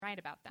write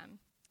about them.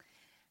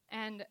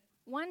 And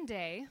one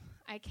day,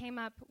 I came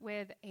up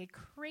with a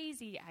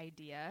crazy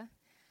idea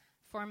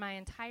for my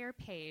entire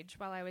page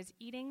while I was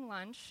eating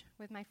lunch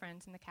with my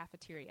friends in the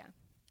cafeteria.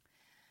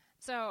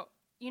 So,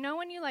 you know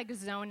when you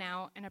zone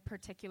out in a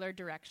particular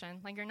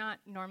direction? You're not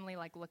normally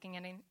looking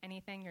at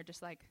anything, you're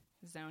just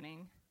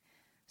zoning.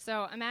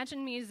 So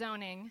imagine me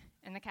zoning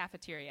in the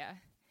cafeteria.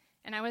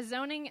 And I was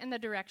zoning in the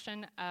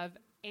direction of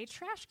a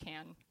trash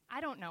can. I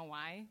don't know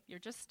why, you're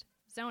just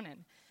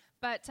zoning.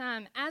 But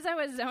as I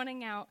was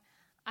zoning out,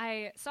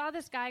 I saw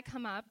this guy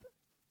come up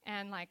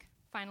and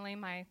finally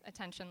my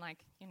attention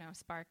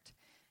sparked.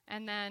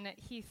 And then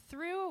he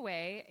threw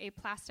away a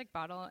plastic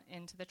bottle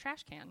into the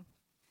trash can,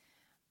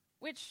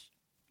 which,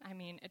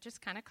 it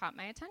just kind of caught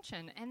my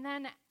attention. And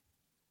then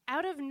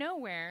out of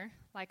nowhere,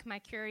 my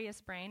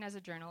curious brain as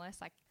a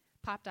journalist,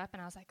 popped up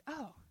and I was like,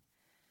 oh,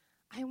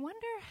 I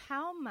wonder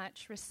how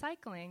much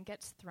recycling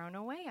gets thrown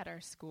away at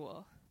our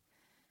school.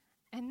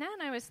 And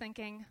then I was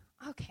thinking,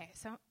 okay,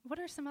 so what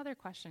are some other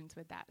questions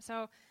with that?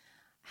 So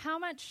how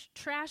much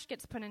trash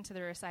gets put into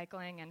the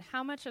recycling and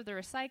how much of the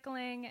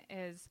recycling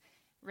is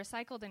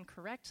recycled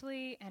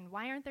incorrectly, and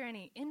why aren't there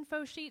any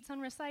info sheets on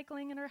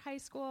recycling in our high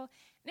school?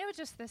 And it was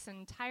just this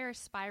entire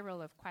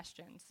spiral of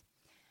questions.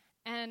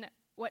 And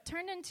what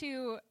turned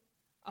into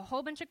a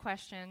whole bunch of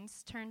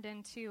questions turned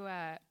into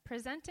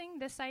presenting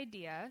this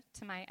idea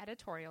to my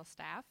editorial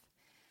staff.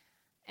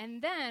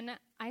 And then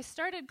I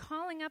started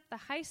calling up the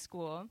high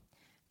school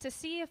to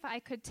see if I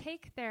could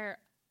take their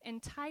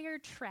entire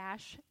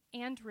trash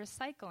and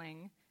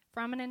recycling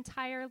from an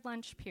entire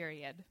lunch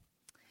period.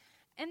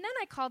 And then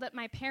I called up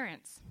my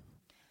parents,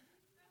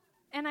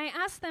 and I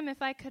asked them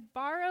if I could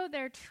borrow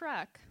their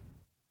truck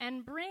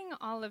and bring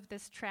all of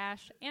this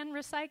trash and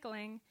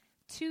recycling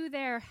to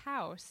their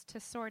house to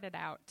sort it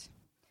out.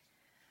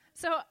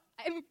 So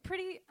I'm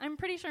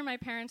pretty sure my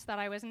parents thought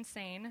I was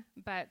insane,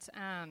 but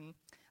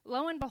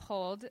lo and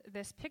behold,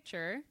 this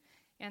picture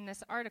and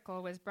this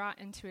article was brought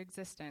into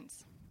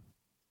existence.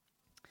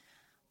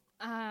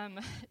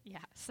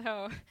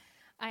 So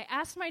I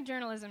asked my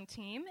journalism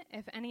team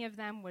if any of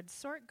them would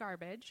sort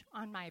garbage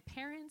on my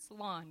parents'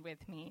 lawn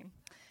with me.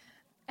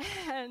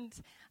 And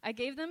I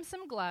gave them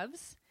some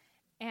gloves,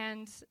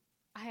 and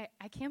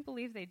I can't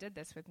believe they did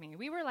this with me.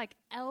 We were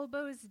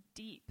elbows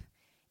deep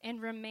in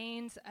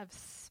remains of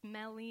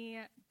smelly,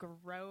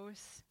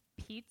 gross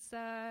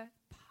pizza,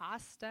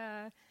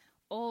 pasta,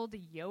 old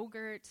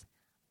yogurt,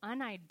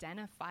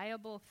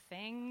 unidentifiable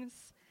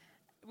things.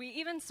 We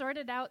even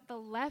sorted out the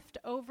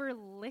leftover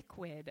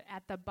liquid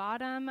at the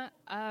bottom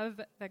of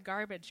the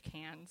garbage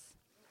cans.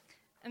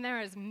 And there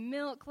was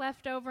milk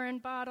left over in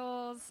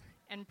bottles,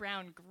 and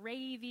brown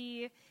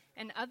gravy,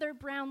 and other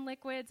brown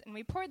liquids, and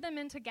we poured them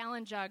into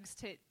gallon jugs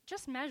to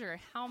just measure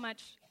how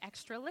much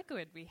extra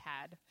liquid we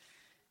had.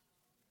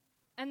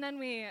 And then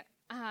we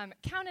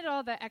counted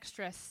all the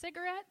extra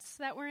cigarettes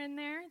that were in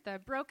there, the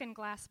broken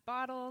glass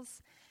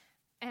bottles,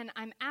 and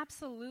I'm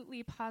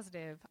absolutely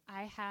positive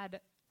I had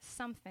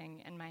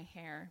something in my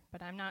hair,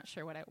 but I'm not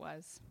sure what it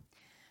was.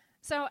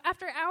 So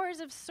after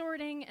hours of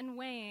sorting and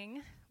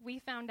weighing, we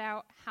found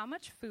out how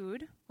much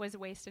food was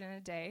wasted in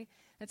a day.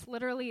 It's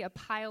literally a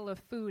pile of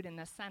food in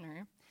the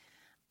center.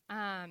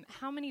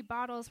 How many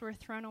bottles were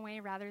thrown away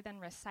rather than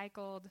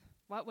recycled,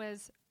 what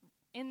was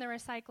in the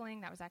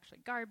recycling that was actually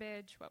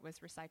garbage, what was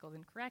recycled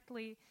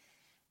incorrectly.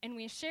 And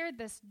we shared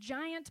this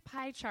giant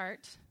pie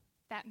chart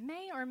that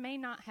may or may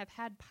not have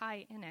had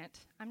pie in it,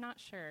 I'm not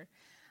sure,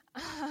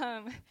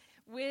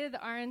 with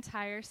our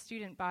entire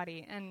student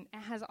body, and it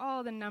has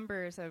all the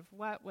numbers of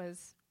what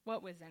was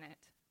in it.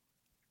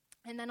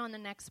 And then on the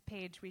next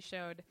page, we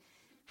showed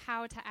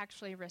how to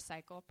actually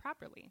recycle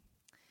properly.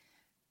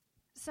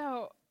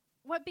 So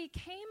what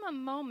became a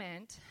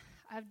moment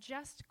of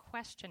just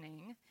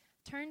questioning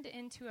turned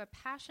into a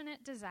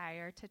passionate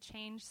desire to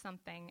change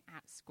something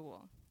at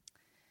school,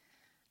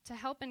 to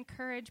help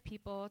encourage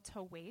people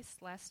to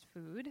waste less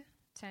food,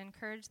 to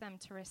encourage them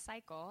to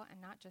recycle and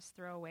not just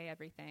throw away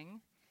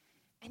everything.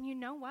 And you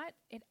know what?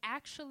 It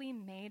actually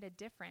made a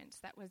difference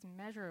that was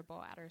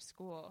measurable at our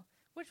school,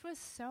 which was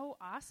so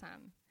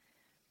awesome.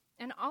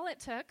 And all it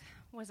took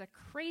was a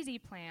crazy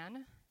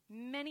plan,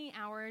 many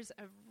hours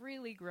of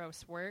really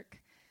gross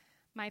work,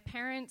 my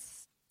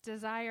parents'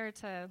 desire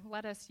to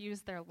let us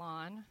use their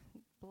lawn,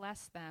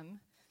 bless them,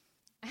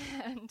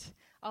 and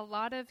a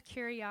lot of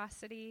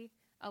curiosity,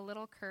 a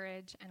little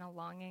courage, and a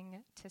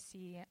longing to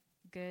see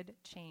good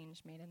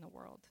change made in the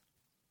world.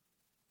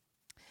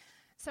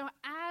 So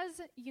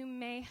as you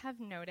may have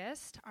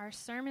noticed, our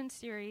sermon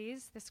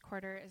series this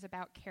quarter is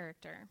about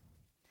character.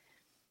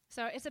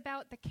 So it's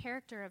about the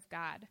character of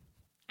God,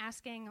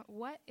 asking,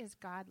 what is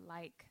God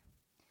like?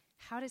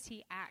 How does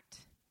he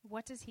act?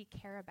 What does he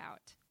care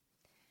about?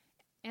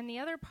 And the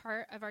other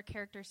part of our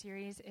character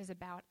series is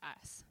about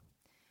us.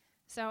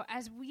 So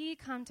as we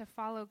come to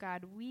follow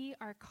God, we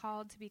are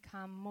called to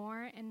become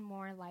more and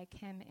more like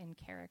him in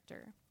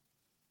character.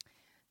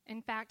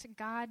 In fact,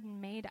 God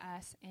made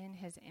us in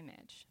his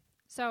image.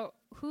 So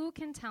who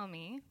can tell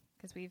me,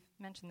 because we've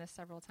mentioned this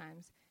several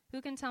times,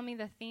 Who can tell me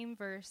the theme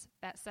verse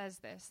that says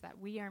this, that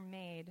we are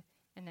made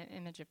in the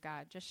image of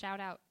God? Just shout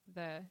out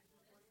the...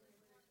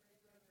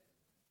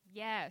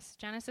 Yes,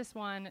 Genesis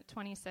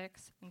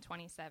 1:26 and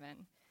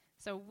 27.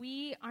 So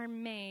we are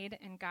made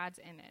in God's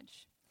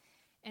image.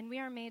 And we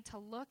are made to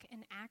look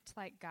and act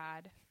like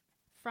God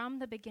from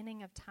the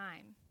beginning of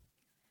time.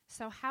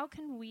 So how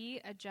can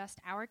we adjust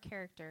our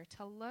character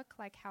to look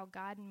like how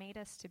God made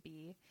us to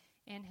be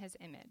in his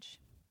image?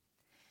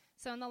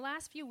 So in the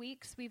last few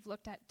weeks, we've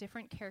looked at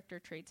different character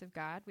traits of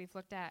God. We've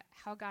looked at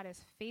how God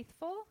is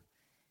faithful,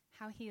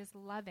 how he is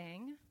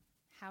loving,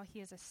 how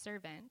he is a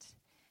servant.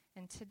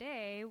 And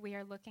today, we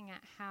are looking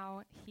at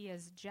how he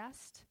is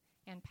just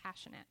and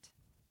passionate.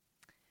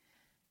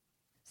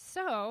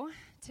 So,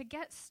 to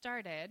get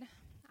started,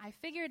 I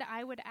figured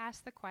I would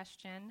ask the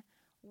question,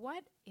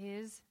 what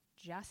is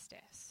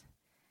justice?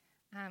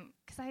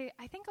 Because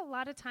I think a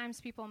lot of times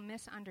people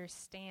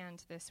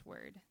misunderstand this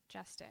word,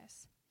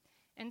 justice.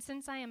 And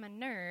since I am a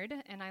nerd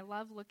and I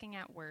love looking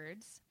at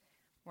words,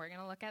 we're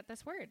going to look at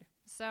this word.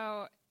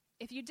 So,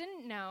 if you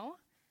didn't know,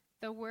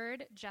 the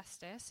word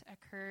justice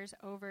occurs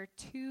over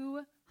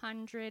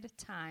 200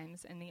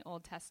 times in the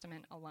Old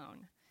Testament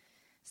alone.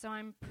 So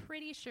I'm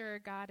pretty sure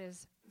God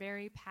is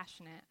very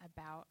passionate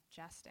about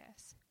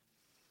justice.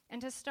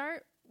 And to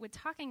start with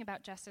talking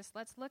about justice,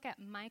 let's look at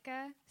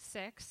Micah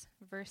 6,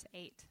 verse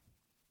 8,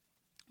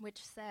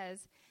 which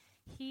says,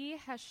 "He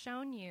has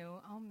shown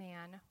you, O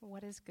man,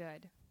 what is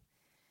good.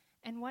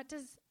 And what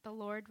does the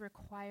Lord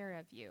require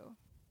of you?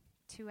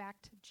 To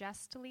act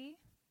justly,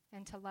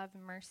 and to love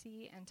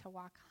mercy, and to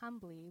walk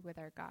humbly with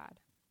our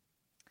God."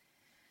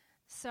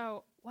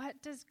 So,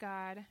 what does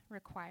God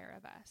require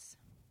of us?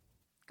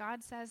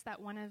 God says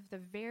that one of the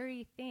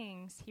very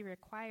things he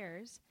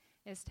requires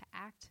is to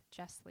act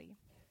justly.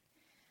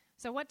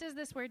 So, what does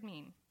this word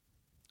mean?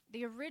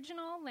 The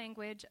original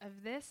language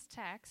of this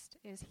text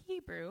is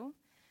Hebrew,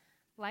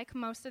 like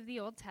most of the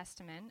Old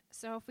Testament.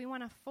 So, if we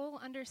want a full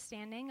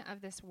understanding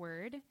of this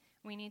word,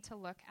 we need to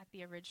look at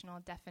the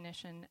original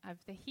definition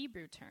of the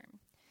Hebrew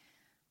term,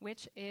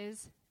 which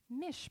is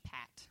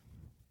mishpat.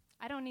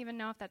 I don't even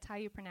know if that's how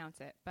you pronounce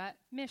it, but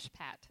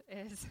mishpat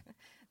is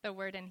the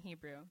word in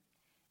Hebrew.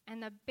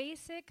 And the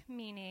basic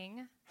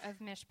meaning of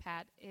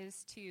mishpat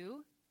is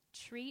to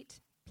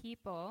treat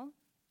people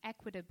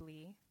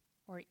equitably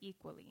or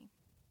equally.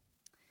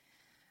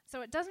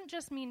 So it doesn't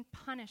just mean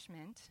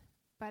punishment,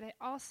 but it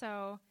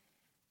also,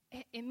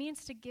 it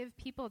means to give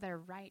people their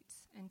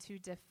rights and to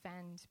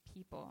defend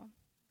people.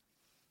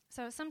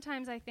 So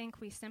sometimes I think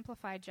we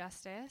simplify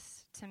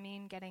justice to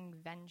mean getting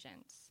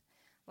vengeance.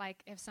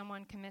 Like if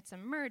someone commits a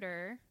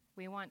murder,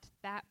 we want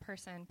that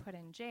person put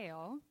in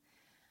jail.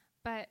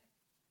 But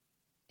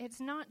it's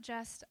not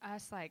just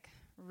us like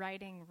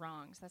righting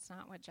wrongs. That's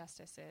not what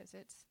justice is.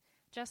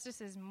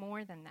 Justice is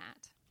more than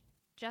that.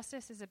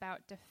 Justice is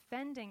about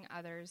defending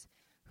others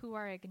who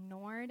are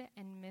ignored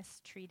and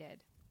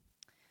mistreated.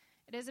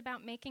 It is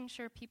about making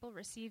sure people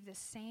receive the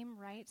same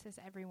rights as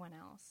everyone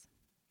else.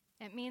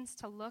 It means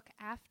to look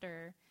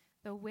after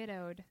the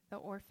widowed, the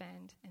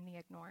orphaned, and the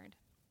ignored.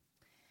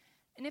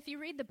 And if you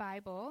read the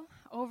Bible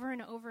over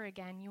and over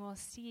again, you will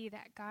see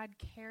that God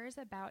cares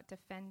about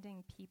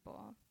defending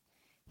people.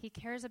 He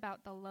cares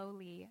about the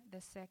lowly, the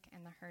sick,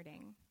 and the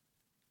hurting.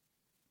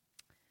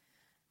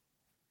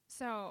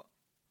 So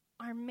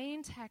our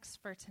main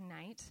text for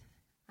tonight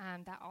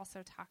that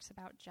also talks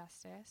about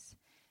justice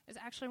is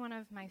actually one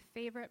of my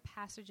favorite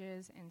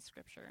passages in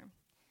Scripture.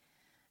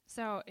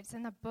 So it's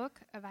in the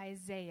book of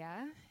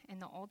Isaiah in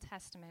the Old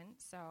Testament.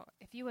 So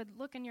if you would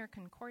look in your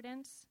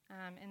concordance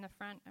in the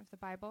front of the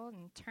Bible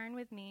and turn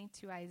with me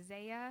to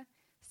Isaiah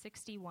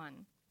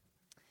 61.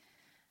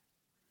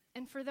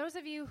 And for those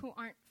of you who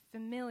aren't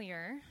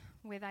familiar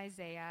with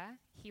Isaiah,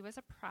 he was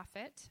a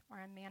prophet or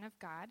a man of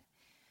God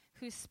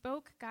who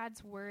spoke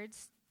God's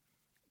words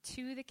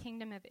to the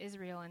kingdom of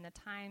Israel in the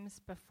times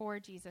before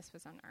Jesus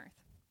was on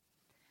earth.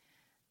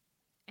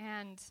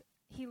 And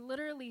he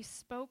literally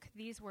spoke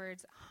these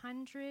words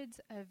hundreds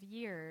of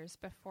years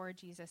before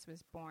Jesus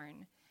was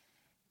born.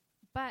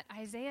 But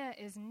Isaiah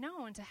is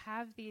known to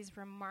have these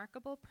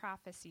remarkable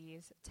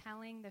prophecies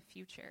telling the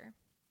future.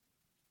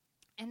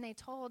 And they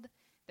told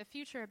the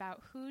future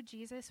about who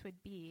Jesus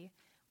would be,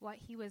 what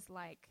he was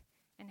like,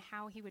 and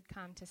how he would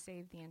come to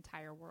save the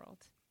entire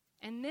world.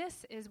 And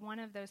this is one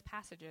of those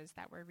passages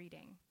that we're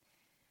reading.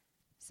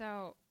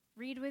 So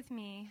read with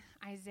me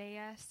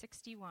Isaiah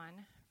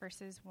 61,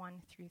 verses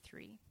 1 through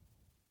 3.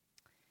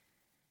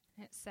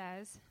 It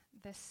says,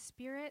 "The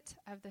Spirit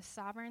of the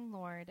Sovereign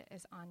Lord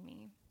is on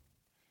me,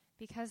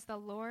 because the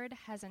Lord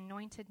has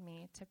anointed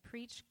me to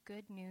preach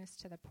good news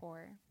to the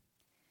poor.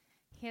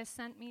 He has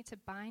sent me to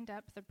bind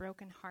up the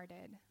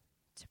brokenhearted,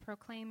 to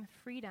proclaim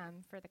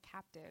freedom for the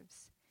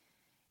captives,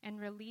 and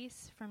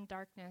release from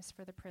darkness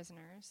for the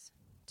prisoners,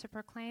 to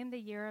proclaim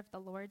the year of the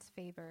Lord's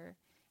favor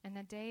and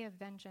the day of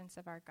vengeance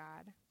of our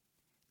God,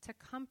 to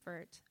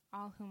comfort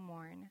all who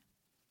mourn,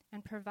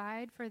 and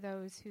provide for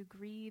those who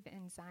grieve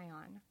in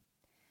Zion,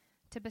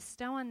 to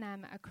bestow on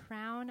them a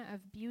crown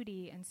of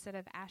beauty instead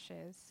of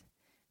ashes,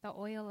 the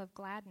oil of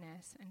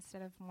gladness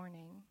instead of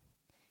mourning,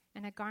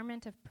 and a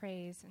garment of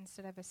praise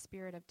instead of a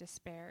spirit of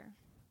despair.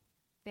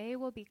 They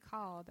will be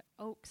called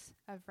oaks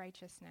of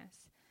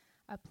righteousness,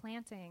 a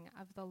planting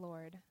of the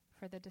Lord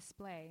for the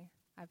display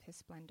of his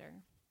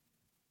splendor.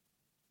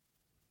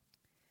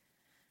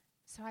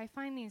 So I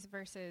find these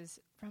verses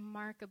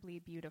remarkably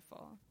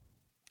beautiful.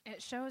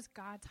 It shows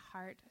God's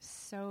heart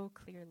so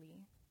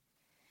clearly.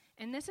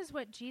 And this is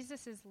what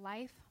Jesus'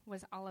 life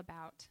was all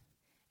about,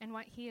 and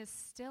what he is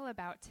still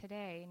about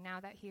today now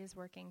that he is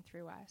working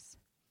through us.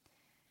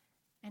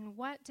 And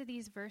what do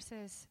these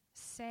verses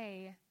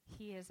say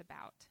he is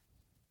about?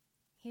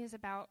 He is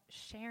about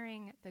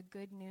sharing the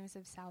good news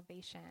of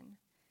salvation,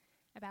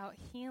 about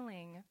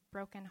healing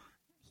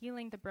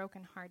the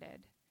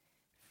brokenhearted,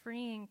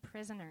 freeing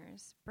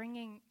prisoners,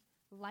 bringing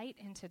light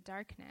into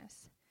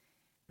darkness,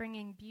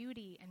 bringing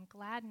beauty and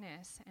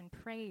gladness and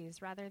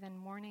praise rather than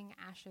mourning,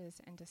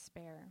 ashes, and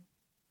despair.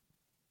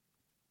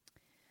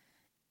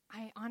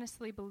 I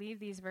honestly believe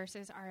these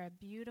verses are a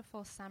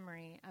beautiful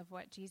summary of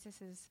what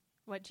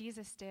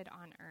Jesus did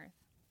on earth.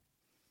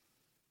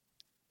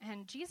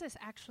 And Jesus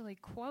actually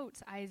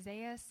quotes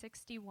Isaiah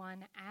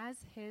 61 as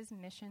his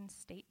mission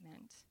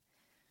statement.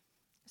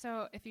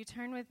 So if you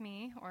turn with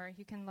me, or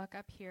you can look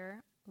up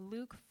here,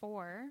 Luke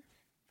 4,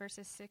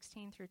 verses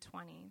 16 through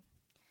 20.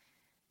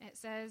 It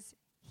says,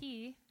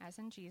 he, as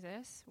in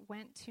Jesus,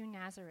 went to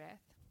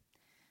Nazareth,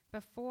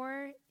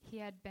 where he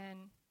had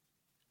been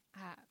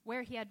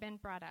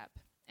brought up.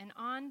 And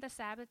on the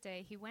Sabbath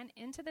day, he went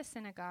into the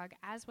synagogue,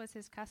 as was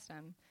his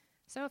custom.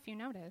 So if you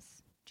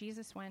notice,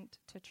 Jesus went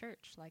to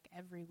church like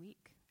every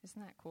week.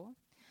 Isn't that cool?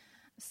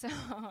 So,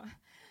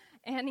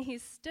 and he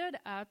stood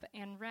up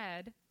and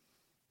read,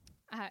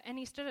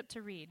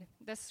 to read.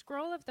 The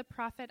scroll of the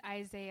prophet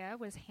Isaiah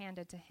was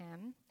handed to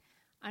him.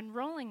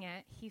 Unrolling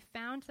it, he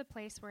found the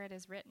place where it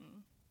is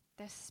written,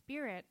 "The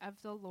Spirit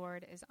of the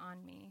Lord is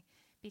on me,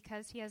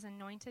 because he has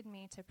anointed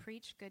me to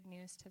preach good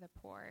news to the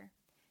poor.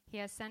 He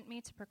has sent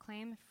me to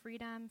proclaim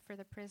freedom for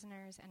the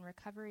prisoners and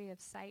recovery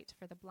of sight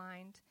for the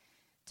blind,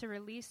 to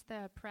release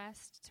the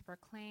oppressed, to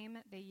proclaim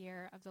the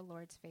year of the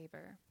Lord's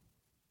favor."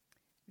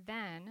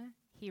 Then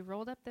he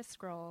rolled up the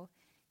scroll,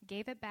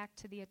 gave it back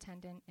to the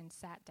attendant, and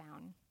sat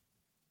down.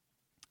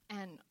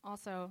 And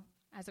also,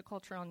 as a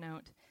cultural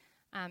note,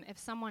 if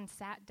someone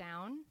sat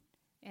down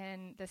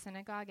in the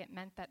synagogue, it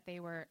meant that they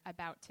were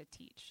about to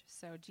teach.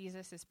 So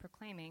Jesus is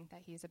proclaiming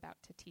that he's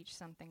about to teach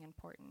something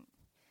important.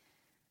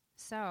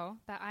 So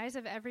the eyes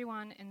of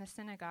everyone in the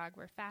synagogue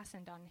were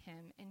fastened on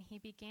him, and he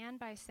began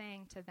by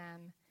saying to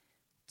them,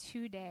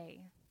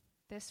 "Today,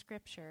 this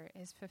scripture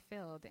is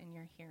fulfilled in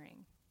your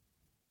hearing."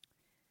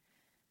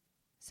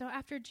 So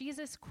after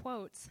Jesus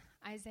quotes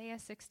Isaiah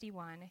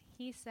 61,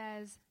 he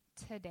says,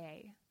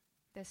 "Today,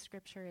 this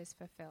scripture is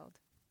fulfilled."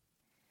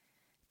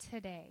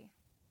 Today.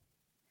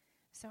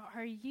 So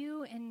are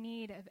you in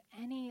need of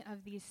any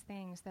of these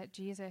things that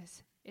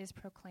Jesus is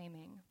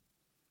proclaiming?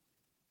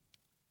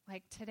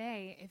 Like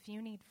today, if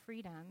you need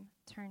freedom,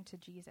 turn to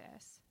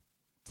Jesus.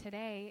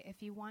 Today,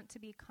 if you want to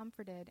be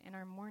comforted in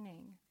our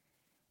mourning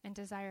and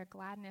desire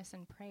gladness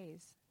and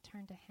praise,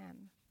 turn to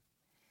him.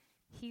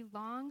 He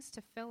longs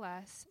to fill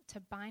us, to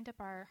bind up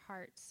our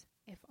hearts,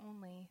 if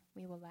only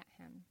we will let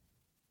him.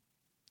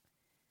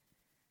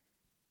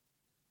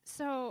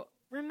 So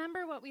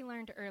remember what we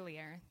learned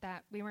earlier,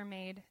 that we were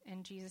made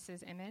in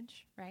Jesus'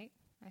 image, right?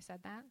 I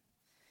said that.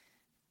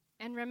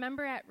 And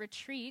remember at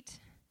retreat,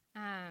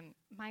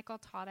 Michael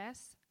taught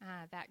us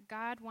that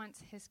God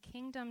wants his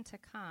kingdom to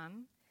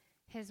come,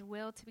 his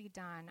will to be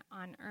done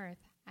on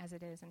earth as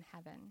it is in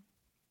heaven.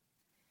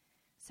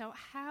 So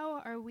how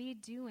are we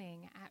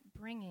doing at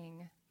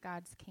bringing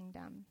God's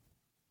kingdom?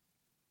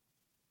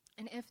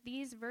 And if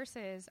these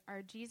verses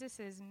are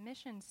Jesus'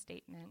 mission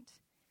statement,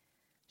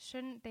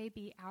 shouldn't they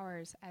be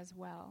ours as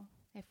well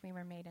if we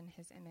were made in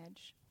his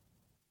image?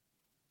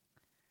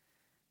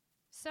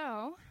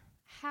 So,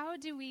 how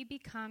do we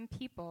become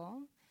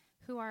people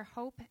who are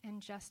hope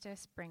and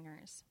justice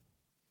bringers?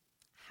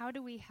 How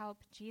do we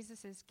help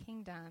Jesus'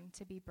 kingdom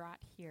to be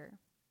brought here?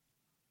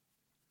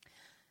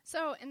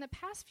 So, in the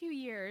past few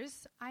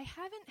years, I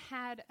haven't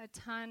had a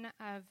ton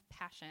of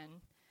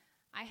passion.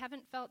 I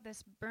haven't felt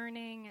this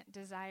burning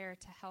desire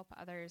to help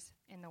others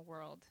in the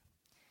world.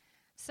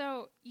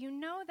 So, you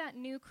know that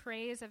new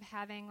craze of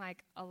having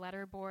like a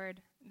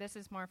letterboard? This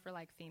is more for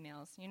like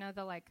females. You know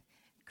the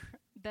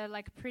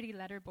pretty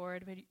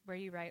letterboard where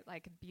you write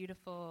like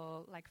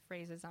beautiful like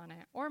phrases on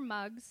it, or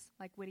mugs,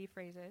 like witty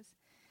phrases.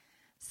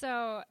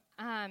 So,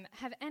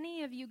 have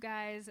any of you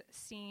guys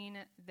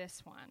seen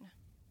this one?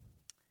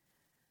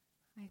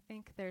 I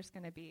think there's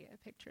going to be a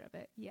picture of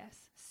it.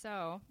 Yes.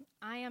 So,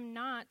 I am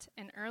not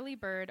an early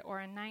bird or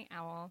a night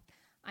owl.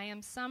 I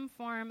am some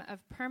form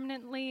of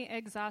permanently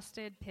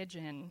exhausted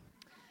pigeon.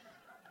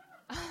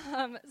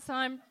 So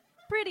I'm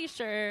pretty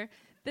sure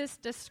this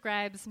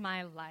describes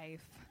my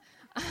life,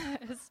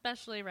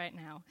 especially right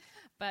now.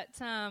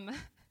 But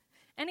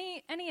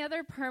any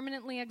other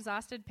permanently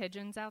exhausted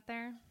pigeons out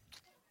there?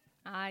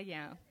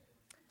 Yeah,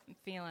 I'm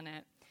feeling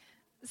it.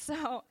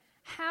 So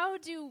How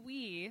do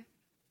we,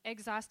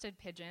 exhausted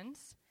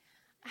pigeons,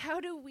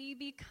 how do we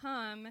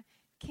become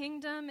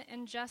kingdom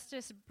and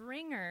justice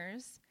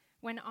bringers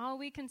when all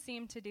we can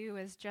seem to do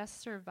is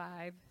just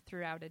survive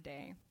throughout a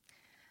day?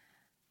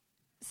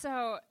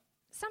 So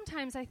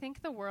sometimes I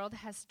think the world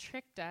has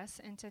tricked us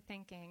into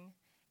thinking,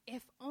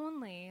 if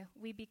only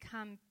we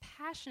become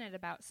passionate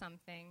about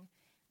something,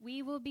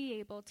 we will be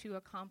able to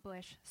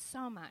accomplish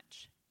so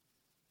much.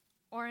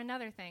 Or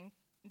another thing,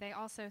 they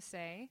also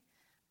say,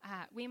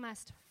 we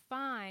must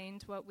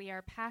find what we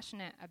are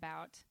passionate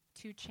about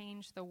to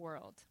change the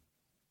world.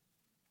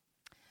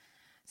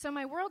 So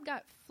my world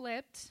got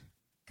flipped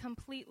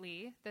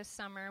completely this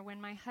summer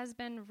when my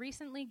husband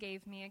recently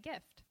gave me a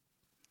gift,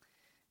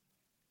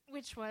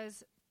 which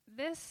was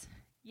this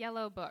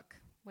yellow book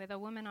with a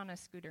woman on a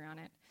scooter on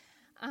it.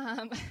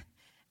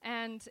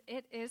 And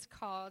it is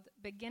called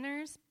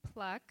Beginner's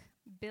Pluck,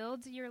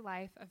 Build Your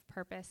Life of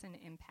Purpose and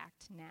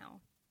Impact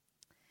Now.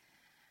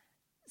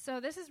 So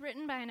this is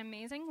written by an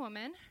amazing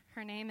woman.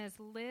 Her name is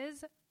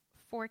Liz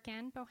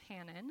Forkin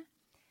Bohannon,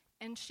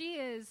 and she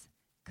is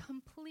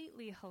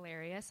completely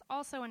hilarious,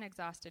 also an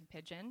exhausted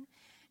pigeon,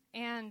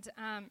 and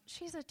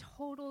she's a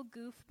total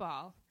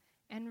goofball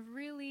and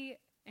really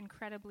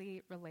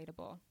incredibly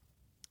relatable.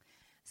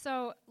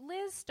 So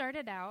Liz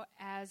started out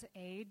as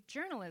a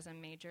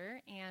journalism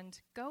major, and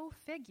go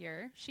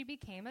figure, she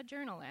became a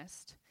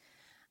journalist.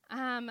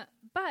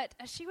 But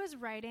as she was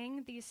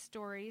writing these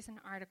stories and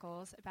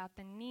articles about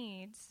the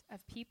needs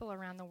of people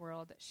around the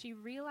world, she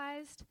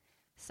realized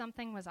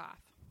something was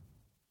off.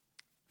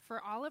 For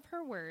all of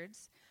her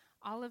words,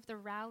 all of the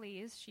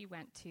rallies she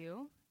went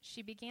to,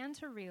 she began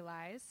to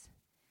realize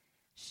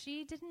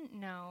she didn't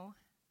know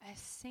a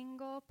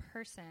single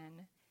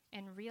person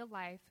in real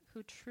life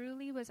who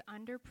truly was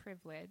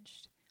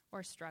underprivileged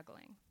or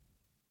struggling.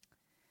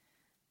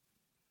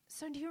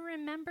 So do you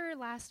remember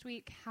last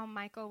week how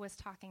Michael was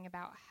talking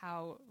about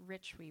how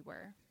rich we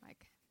were,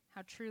 like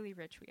how truly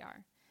rich we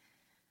are?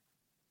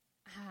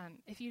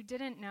 If you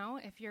didn't know,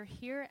 if you're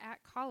here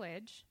at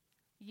college,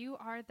 you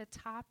are the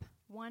top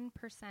 1%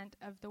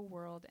 of the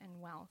world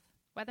in wealth,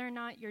 whether or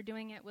not you're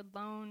doing it with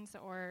loans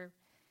or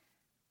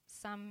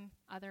some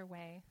other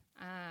way.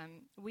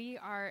 We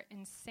are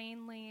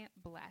insanely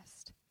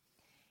blessed.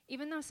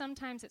 Even though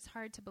sometimes it's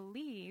hard to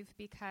believe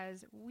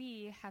because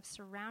we have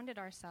surrounded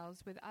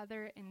ourselves with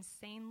other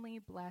insanely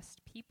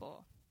blessed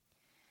people.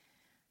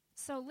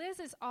 So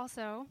Liz is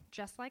also,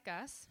 just like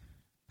us,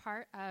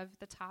 part of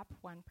the top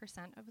 1%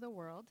 of the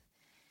world,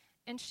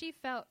 and she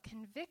felt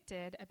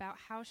convicted about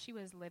how she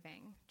was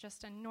living,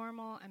 just a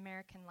normal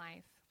American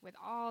life with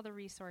all the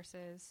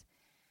resources,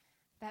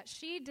 that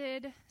she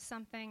did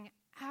something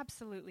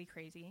absolutely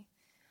crazy.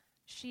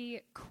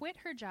 She quit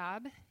her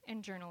job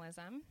in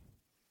journalism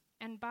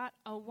and bought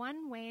a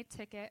one-way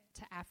ticket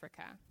to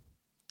Africa.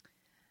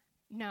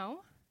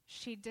 No,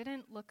 she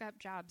didn't look up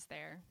jobs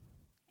there.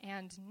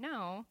 And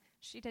no,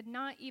 she did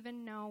not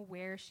even know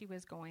where she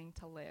was going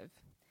to live.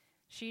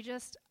 She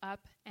just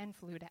up and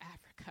flew to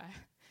Africa,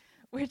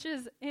 which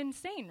is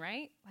insane,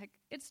 right? Like,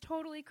 it's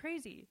totally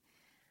crazy.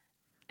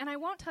 And I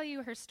won't tell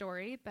you her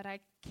story, but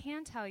I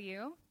can tell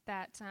you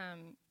that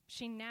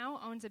she now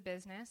owns a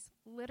business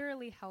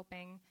literally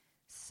helping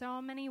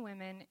so many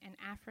women in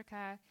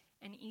Africa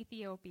and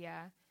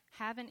Ethiopia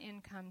have an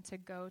income to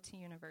go to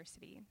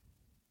university.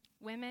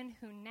 Women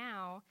who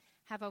now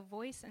have a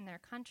voice in their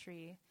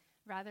country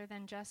rather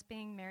than just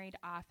being married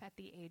off at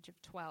the age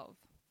of 12.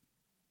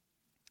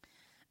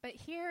 But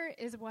here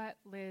is what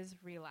Liz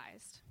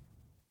realized.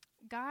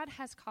 God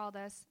has called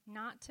us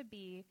not to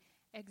be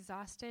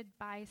exhausted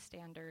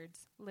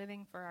bystanders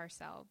living for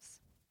ourselves.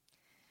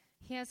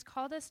 He has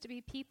called us to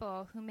be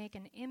people who make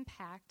an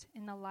impact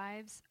in the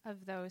lives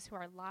of those who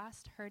are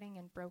lost, hurting,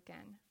 and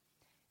broken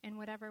in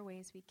whatever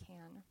ways we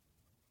can.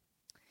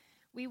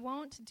 We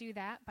won't do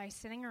that by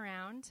sitting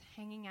around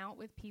hanging out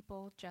with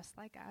people just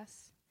like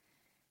us,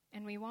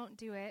 and we won't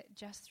do it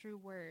just through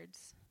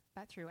words,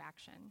 but through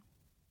action.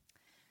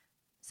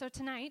 So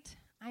tonight,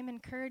 I'm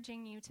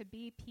encouraging you to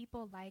be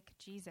people like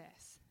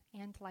Jesus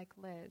and like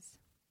Liz,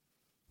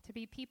 to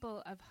be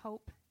people of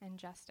hope and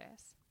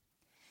justice.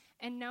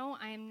 And no,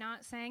 I am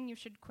not saying you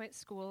should quit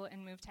school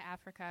and move to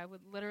Africa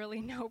with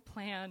literally no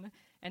plan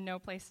and no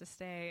place to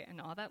stay and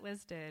all that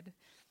Liz did.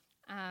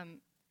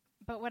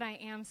 But what I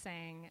am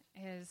saying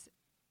is,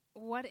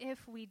 what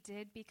if we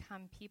did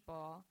become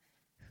people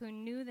who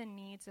knew the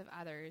needs of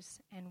others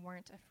and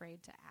weren't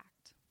afraid to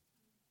act?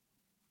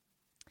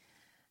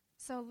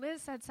 So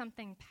Liz said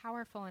something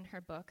powerful in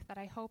her book that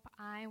I hope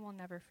I will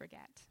never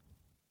forget.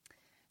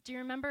 Do you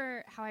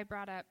remember how I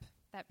brought up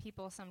that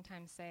people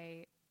sometimes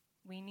say,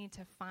 we need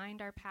to find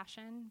our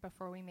passion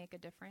before we make a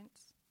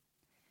difference?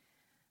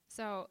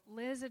 So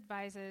Liz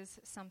advises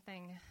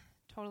something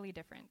totally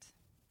different.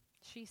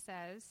 She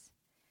says,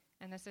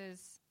 and this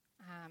is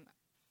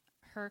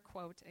her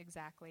quote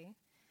exactly,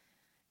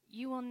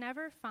 "You will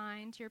never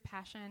find your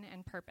passion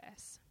and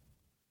purpose.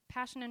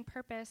 Passion and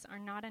purpose are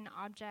not an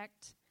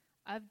object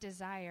of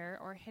desire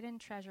or hidden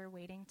treasure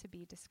waiting to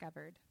be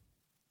discovered.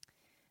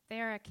 They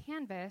are a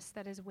canvas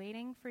that is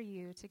waiting for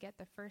you to get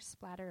the first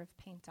splatter of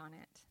paint on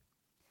it.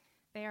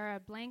 They are a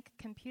blank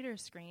computer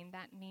screen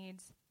that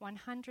needs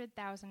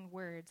 100,000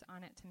 words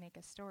on it to make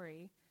a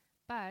story,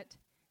 but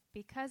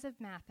because of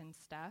math and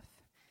stuff,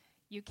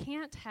 you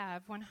can't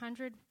have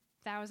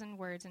 100,000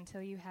 words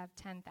until you have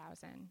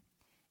 10,000,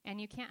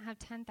 and you can't have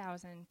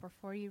 10,000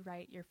 before you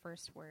write your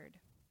first word.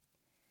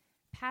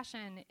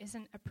 Passion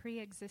isn't a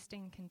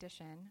pre-existing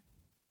condition.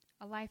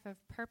 A life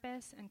of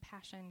purpose and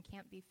passion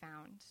can't be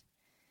found.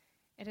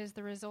 It is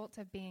the result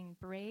of being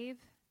brave,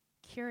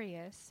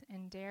 curious,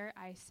 and dare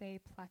I say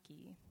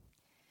plucky.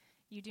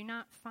 You do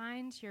not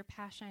find your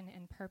passion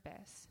and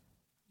purpose.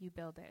 You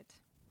build it.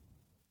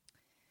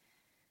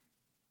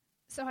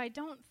 So I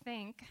don't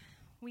think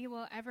we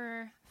will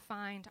ever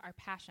find our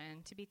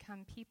passion to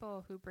become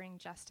people who bring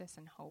justice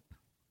and hope.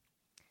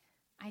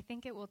 I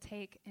think it will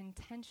take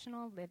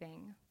intentional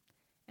living,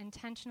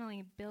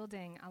 intentionally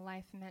building a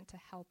life meant to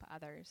help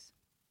others.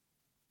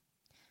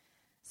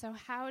 So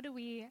how do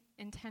we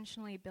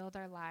intentionally build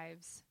our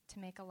lives to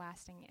make a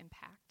lasting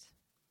impact,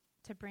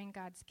 to bring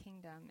God's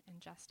kingdom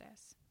and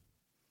justice?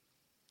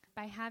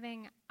 By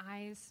having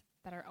eyes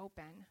that are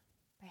open,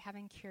 by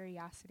having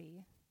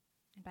curiosity,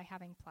 and by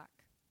having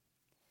pluck.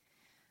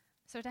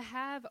 So to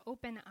have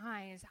open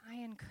eyes, I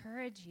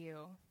encourage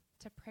you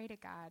to pray to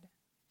God.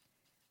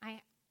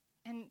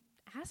 And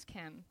ask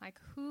him,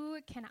 who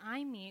can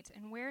I meet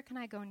and where can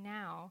I go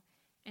now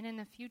and in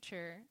the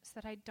future so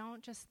that I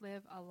don't just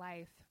live a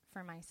life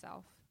for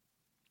myself?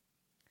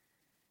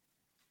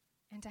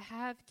 And to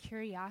have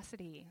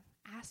curiosity,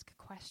 ask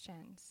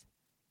questions,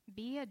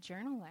 be a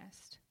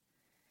journalist,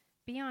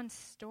 be on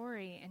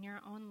story in your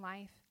own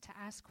life to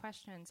ask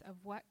questions of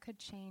what could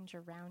change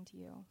around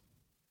you.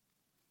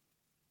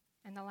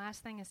 And the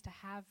last thing is to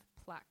have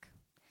pluck.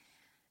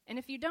 And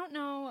if you don't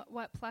know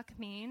what pluck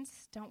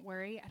means, don't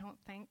worry. I don't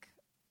think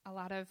a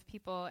lot of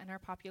people in our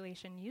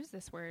population use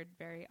this word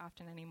very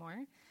often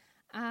anymore.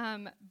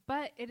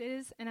 But it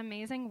is an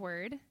amazing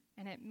word,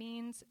 and it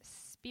means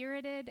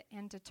spirited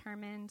and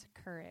determined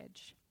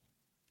courage.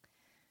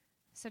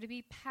 So to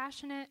be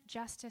passionate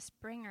justice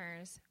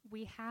bringers,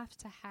 we have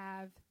to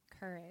have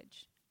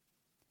courage.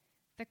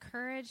 The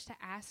courage to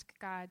ask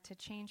God to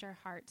change our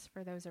hearts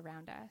for those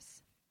around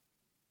us.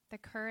 The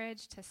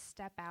courage to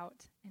step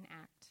out and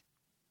act.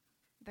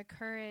 The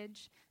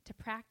courage to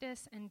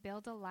practice and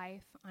build a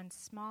life on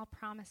small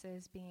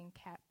promises being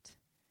kept.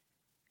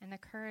 And the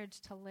courage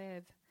to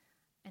live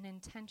an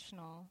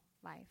intentional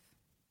life.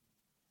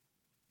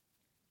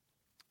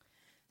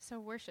 So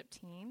worship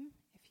team,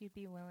 if you'd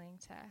be willing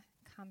to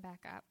come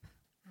back up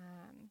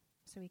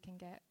so we can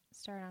get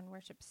started on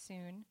worship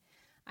soon.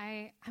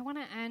 I want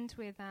to end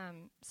with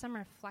some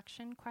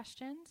reflection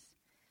questions.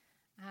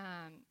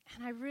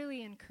 And I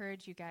really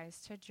encourage you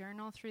guys to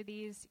journal through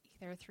these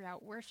either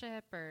throughout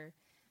worship or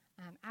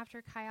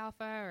after Chi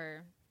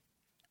Alpha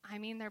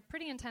they're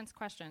pretty intense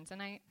questions.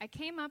 And I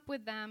came up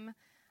with them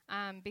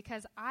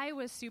because I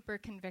was super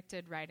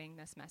convicted writing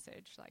this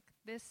message.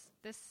 This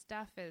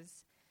stuff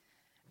is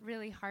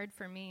really hard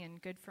for me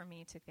and good for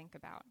me to think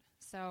about.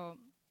 So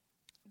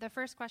the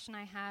first question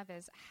I have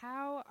is,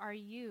 how are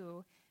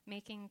you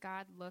making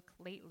God look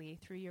lately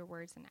through your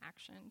words and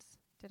actions?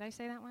 Did I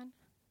say that one?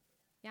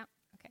 Yeah?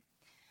 Okay.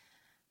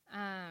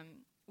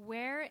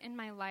 Where in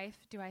my life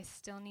do I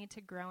still need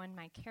to grow in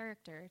my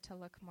character to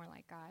look more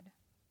like God?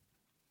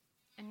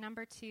 And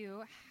number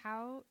 2,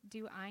 how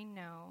do I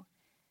know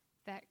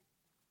that,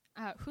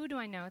 who do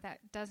I know that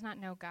does not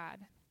know God?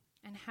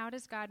 And how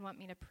does God want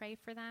me to pray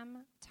for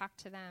them, talk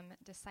to them,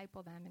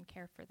 disciple them, and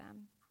care for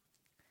them?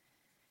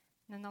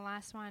 And then the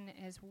last one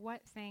is,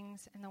 what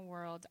things in the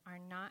world are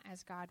not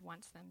as God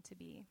wants them to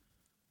be?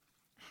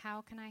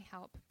 How can I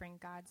help bring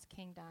God's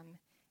kingdom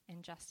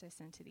and justice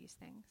into these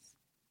things?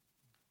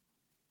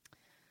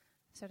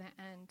 So to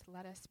end,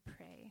 let us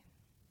pray.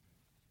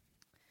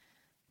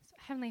 So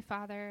Heavenly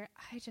Father,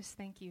 I just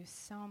thank you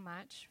so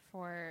much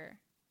for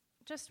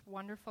just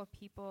wonderful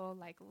people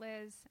like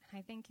Liz. And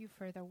I thank you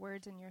for the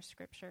words in your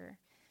scripture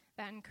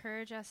that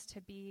encourage us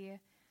to be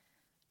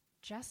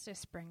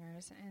justice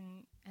bringers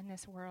in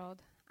this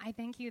world. I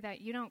thank you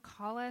that you don't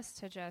call us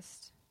to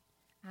just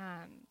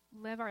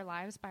live our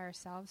lives by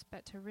ourselves,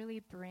 but to really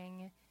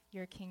bring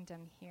your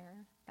kingdom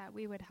here, that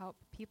we would help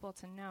people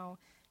to know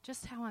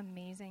just how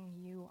amazing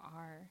you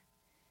are.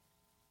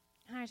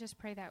 And I just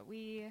pray that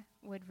we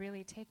would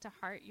really take to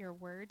heart your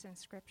words in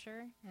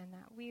scripture, and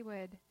that we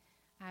would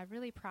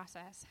really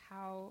process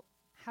how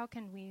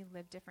can we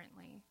live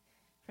differently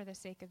for the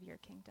sake of your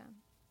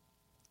kingdom.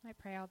 I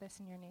pray all this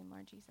in your name,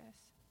 Lord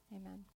Jesus. Amen.